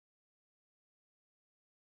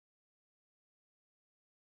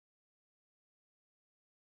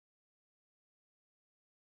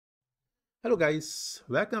Hello guys,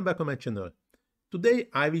 welcome back on my channel. Today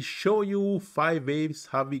I will show you 5 ways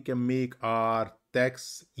how we can make our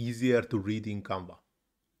text easier to read in Canva.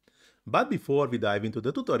 But before we dive into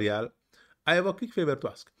the tutorial, I have a quick favor to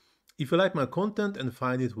ask. If you like my content and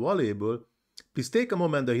find it valuable, please take a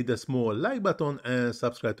moment to hit the small like button and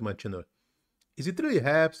subscribe to my channel. It really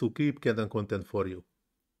helps to keep getting content for you.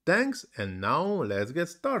 Thanks, and now let's get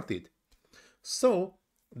started. So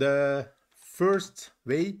the first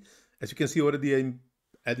way, as you can see already, I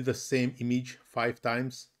added the same image 5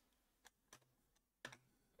 times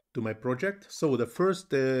to my project. So the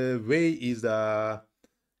first way is the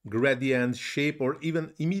gradient shape, or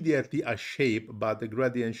even immediately a shape, but the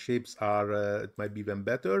gradient shapes are it might be even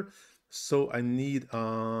better. So I need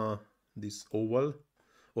this oval,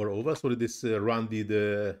 sorry, this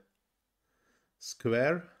rounded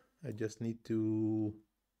square. I just need to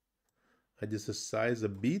adjust the size a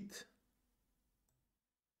bit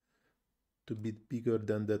to be bigger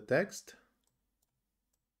than the text.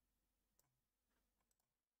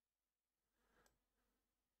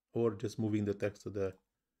 Or just moving the text to the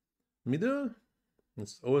middle.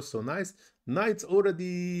 It's also nice. Now it's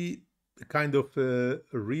already kind of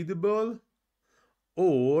readable.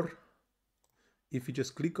 Or if you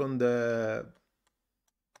just click on the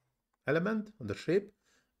element, on the shape,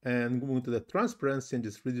 and go into the transparency and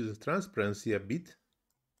just reduce the transparency a bit,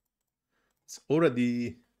 it's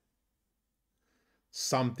already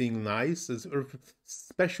something nice,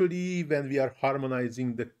 especially when we are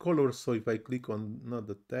harmonizing the colors. So if I click on, not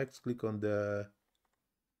the text, click on the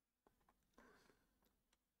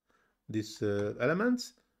these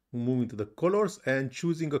elements, moving to the colors and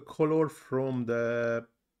choosing a color from the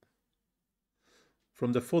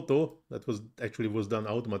photo that was done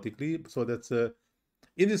automatically. So that's in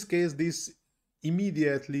this case, this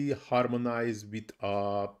immediately harmonize with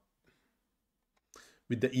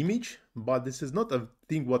the image, but this is not a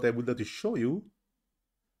thing what I would like to show you.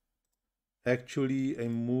 Actually,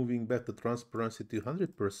 I'm moving back the transparency to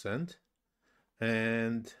 100%,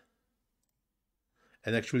 and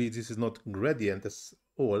actually this is not gradient at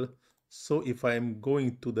all. So if I'm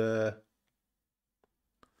going to the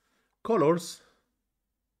colors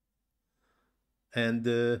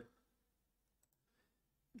and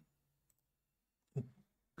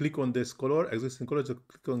click on this color, existing color, so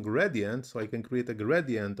click on gradient, so I can create a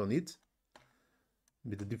gradient on it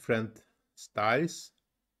with the different styles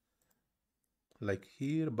like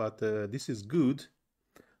here. But this is good.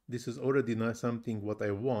 This is already not something what I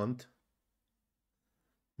want.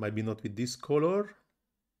 Maybe not with this color,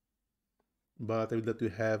 but I would like to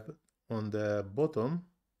have on the bottom.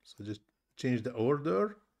 So just change the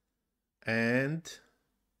order and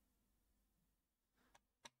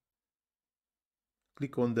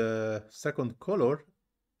click on the second color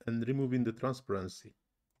and removing the transparency.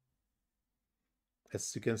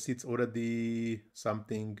 As you can see, it's already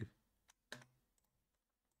something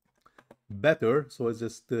better. So I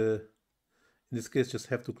just in this case just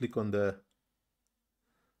have to click on the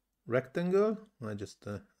rectangle. I just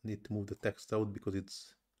need to move the text out because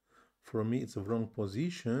it's, for me, it's a wrong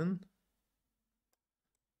position.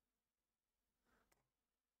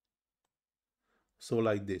 So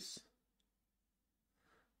like this.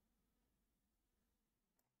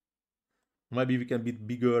 Maybe we can bit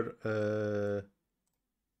bigger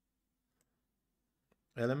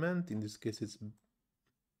element. In this case, it's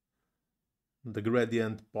the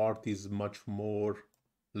gradient part is much more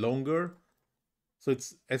longer. So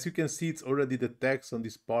it's, as you can see, it's already the text on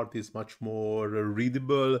this part is much more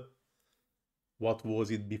readable. What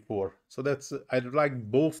was it before? So that's, I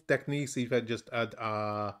like both techniques. If I just add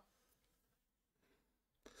a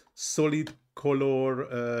solid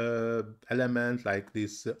color element like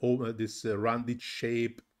this this rounded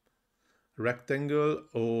shape rectangle,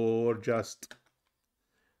 or just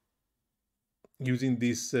using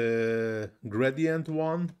this gradient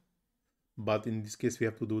one, but in this case we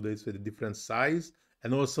have to do this with a different size.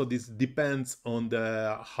 And also this depends on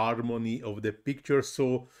the harmony of the picture.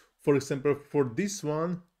 So for example, for this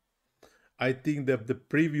one, I think that the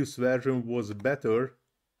previous version was better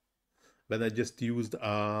when I just used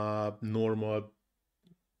a normal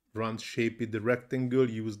round shape with the rectangle,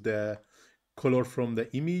 use the color from the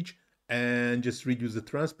image and just reduce the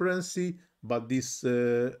transparency. But this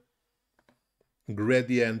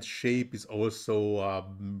gradient shape is also a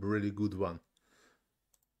really good one.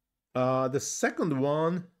 The second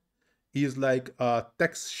one is like a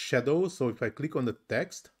text shadow. So if I click on the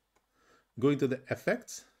text, go into the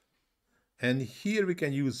effects, and here we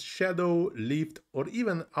can use shadow, lift, or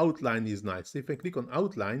even outline is nice. So if I click on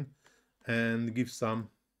outline and give some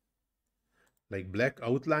like black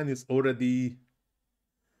outline, it's already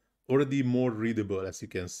already more readable, as you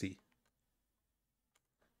can see.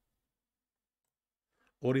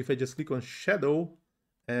 Or if I just click on shadow,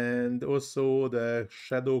 and also the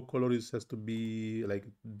shadow color has to be like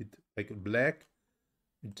a bit like black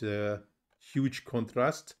with a huge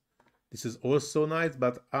contrast. This is also nice,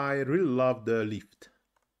 but I really love the lift.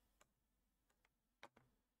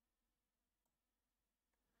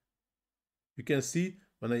 You can see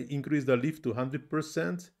when I increase the lift to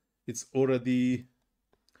 100%, it's already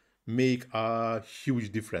make a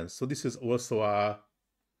huge difference. So this is also a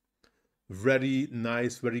very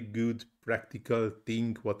nice, very good practical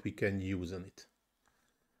thing what we can use on it.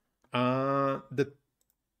 The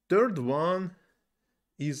third one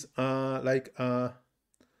is there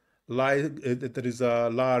is a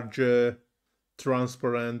large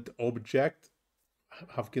transparent object.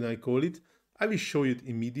 How can I call it? I will show you it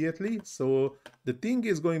immediately. So the thing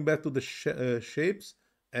is going back to the shapes,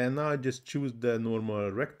 and now I just choose the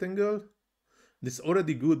normal rectangle. This is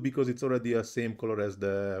already good because it's already the same color as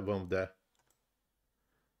the one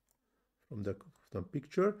from the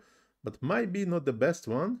picture, but might be not the best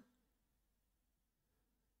one.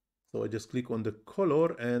 So I just click on the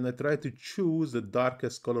color and I try to choose the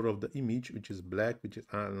darkest color of the image, which is black, which is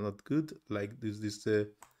not good, like this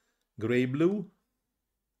gray blue,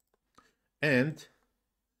 and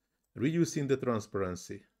reducing the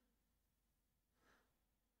transparency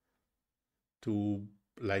to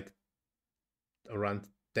like around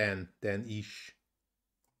 10-ish.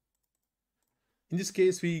 In this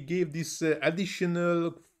case, we gave this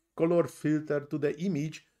additional color filter to the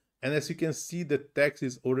image, and as you can see, the text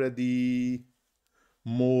is already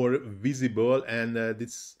more visible, and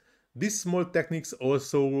these small techniques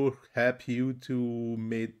also help you to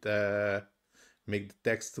make the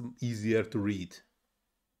text easier to read.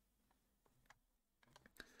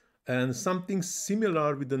 And something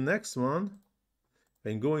similar with the next one,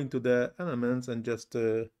 and go into the elements and just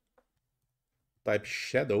type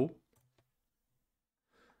shadow,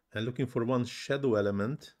 and looking for one shadow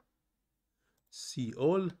element, see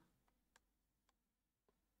all,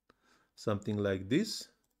 something like this.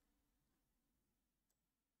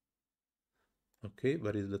 Okay,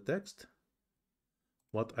 where is the text?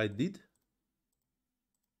 What I did?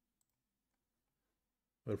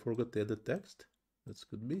 I forgot to add the text. That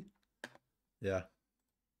could be. Yeah.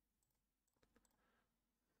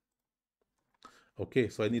 Okay,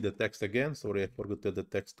 so I need the text again. Sorry, I forgot to add the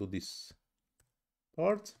text to this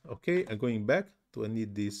part. Okay, I'm going back to I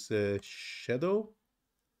need this shadow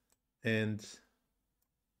and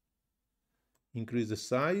increase the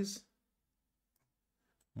size,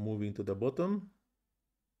 moving to the bottom.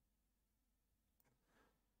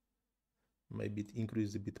 Maybe it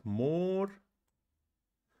increase a bit more,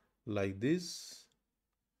 like this.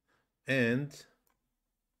 And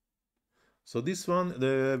so this one,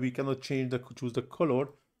 we cannot choose the color,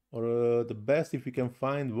 or the best if we can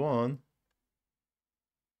find one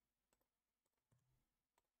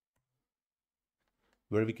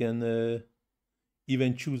where we can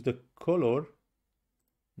even choose the color.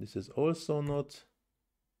 This is also not.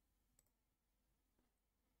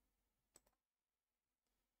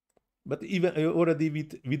 But even already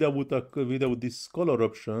without this color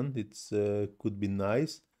option, it's could be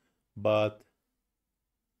nice, but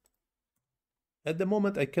at the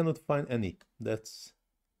moment I cannot find any. That's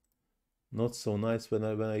not so nice when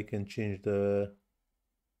I can change the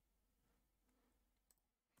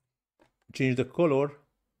color,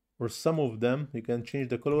 or some of them you can change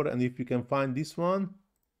the color, and if you can find this one,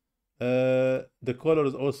 the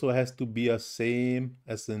colors also has to be the same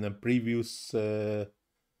as in the previous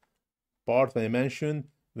part when I mentioned,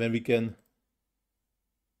 when we can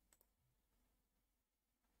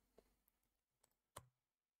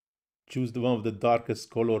choose the one of the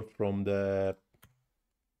darkest color from the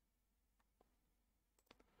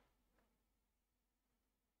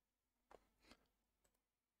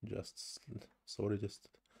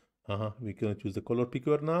we can choose the color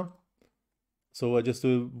picker now. So I just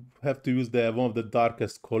have to use the one of the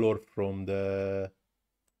darkest color from the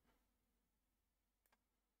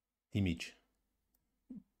image.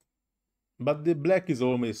 But the black is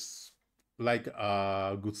always like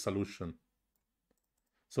a good solution.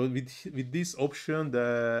 So with this option,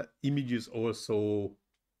 the image is also,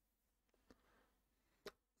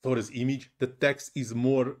 for this image, the text is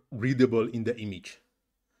more readable in the image.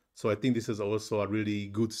 So I think this is also a really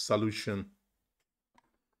good solution,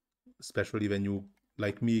 especially when you,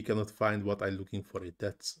 like me, cannot find what I'm looking for it.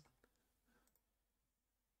 That's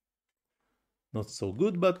not so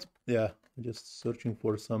good, but yeah, just searching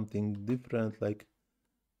for something different, like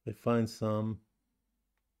I find some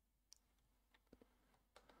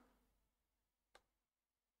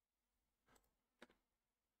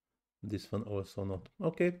This one also not.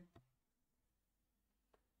 Okay.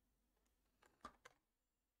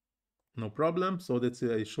 No problem. So let's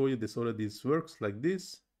I show you this already. This works like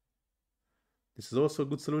this. This is also a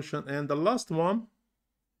good solution. And the last one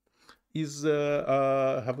is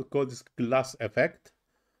have we call this glass effect.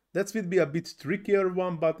 That will be a bit trickier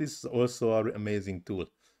one, but it's also an amazing tool.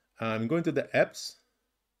 I'm going to the apps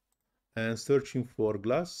and searching for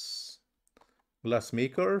glass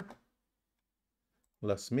maker.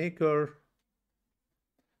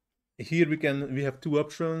 Here we have two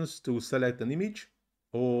options to select an image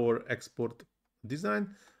or export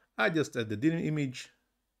design. I just add the image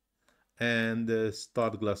and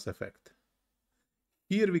start glass effect.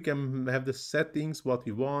 Here we can have the settings what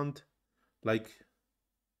we want, like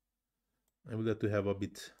I would like to have a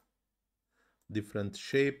bit different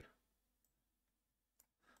shape,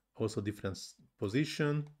 also different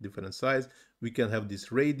position, different size. We can have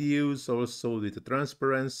this radius also with the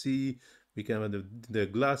transparency. We can have the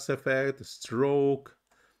glass effect, stroke.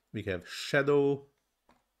 We have shadow.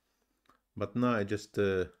 But now I just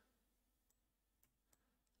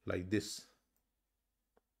like this.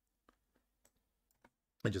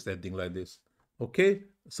 I'm just adding like this. Okay,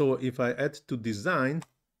 so if I add to design,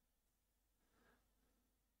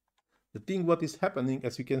 the thing what is happening,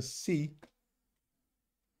 as you can see,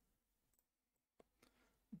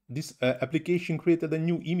 this application created a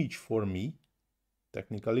new image for me,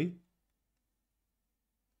 technically.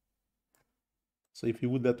 So if you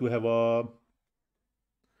would like to have a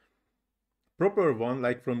proper one,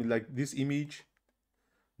 like from like this image,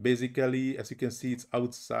 basically, as you can see, it's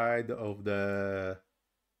outside of the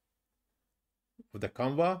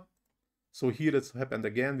Canva. So here it's happened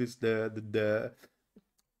again. This the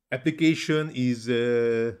application is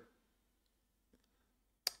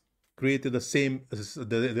created the same.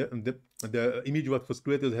 The image what was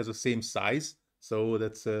created has the same size. So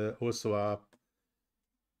that's also a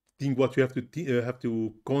thing what you have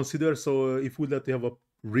to consider. So if we like to have a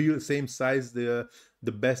real same size, the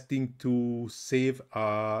best thing to save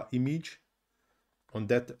a image on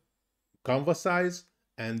that Canva size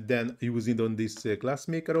and then use it on this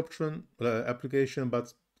glassmaker option application.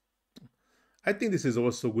 But I think this is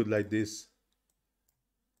also good like this,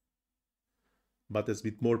 but it's a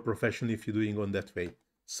bit more professional if you're doing on that way.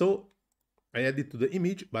 So I added to the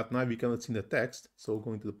image, but now we cannot see the text. So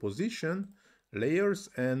going to the position, layers,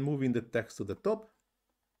 and moving the text to the top.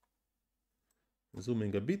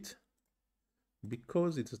 Zooming a bit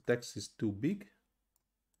because its text is too big.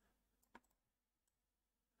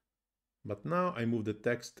 But now I move the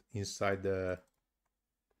text inside the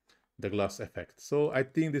glass effect. So I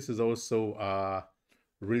think this is also a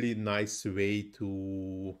really nice way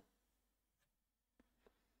to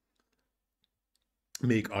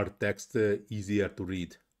make our text easier to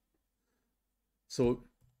read. So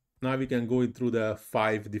now we can go through the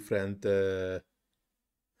 5 different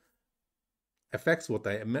effects what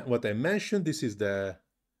I mentioned. This is the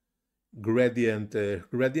gradient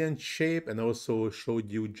shape, and also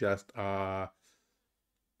showed you just a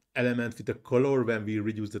element with a color when we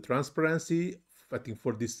reduce the transparency. I think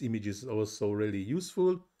for this image is also really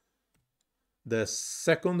useful. The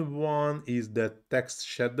second one is the text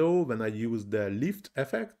shadow when I use the lift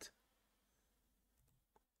effect.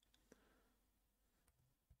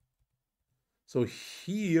 So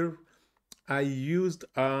here I used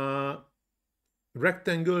a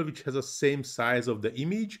rectangle which has the same size of the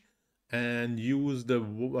image and use the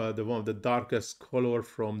one of the darkest color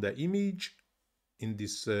from the image in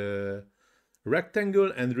this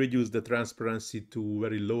rectangle and reduce the transparency to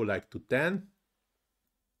very low, like to 10,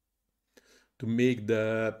 to make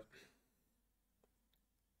the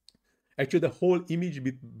actually the whole image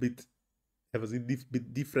bit has a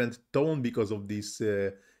bit different tone because of this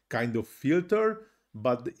kind of filter.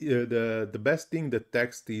 But the best thing, the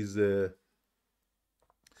text is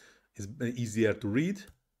easier to read.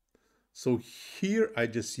 So here I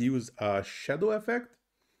just use a shadow effect,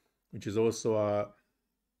 which is also a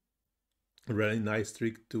really nice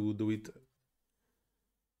trick to do it.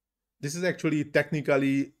 This is actually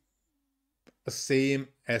technically the same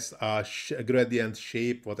as a gradient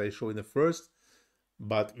shape what I showed in the first,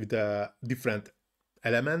 but with a different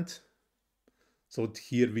element. So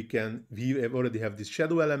here we already have this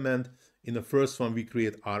shadow element. In the first one we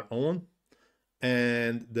create our own.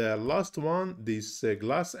 And the last one, this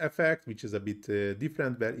glass effect, which is a bit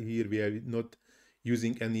different, but here we are not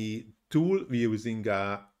using any tool. We are using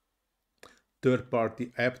a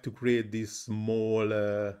third-party app to create this small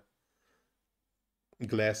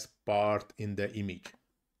glass part in the image.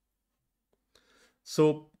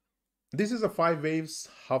 So this is a 5 ways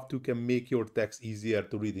how to can make your text easier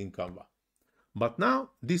to read in Canva. But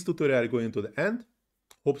now this tutorial is going to the end.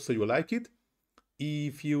 Hope so you like it.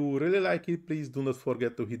 If you really like it, please do not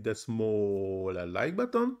forget to hit the small like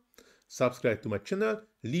button, subscribe to my channel,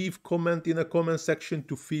 leave comment in the comment section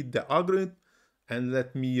to feed the algorithm and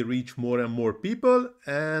let me reach more and more people.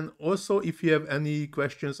 And also, if you have any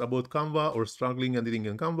questions about Canva or struggling editing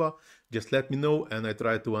in Canva, just let me know and I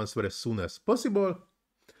try to answer as soon as possible.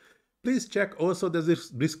 Please check also the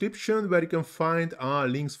description where you can find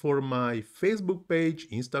links for my Facebook page,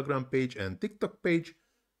 Instagram page and TikTok page,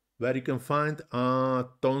 where you can find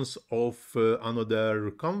tons of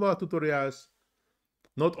another Canva tutorials,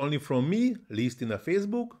 not only from me, listed in a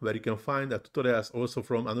Facebook, where you can find tutorials also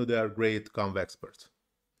from another great Canva experts.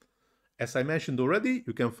 As I mentioned already,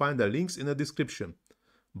 you can find the links in the description.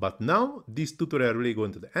 But now this tutorial really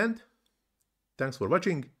going to the end. Thanks for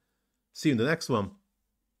watching. See you in the next one.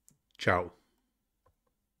 Ciao.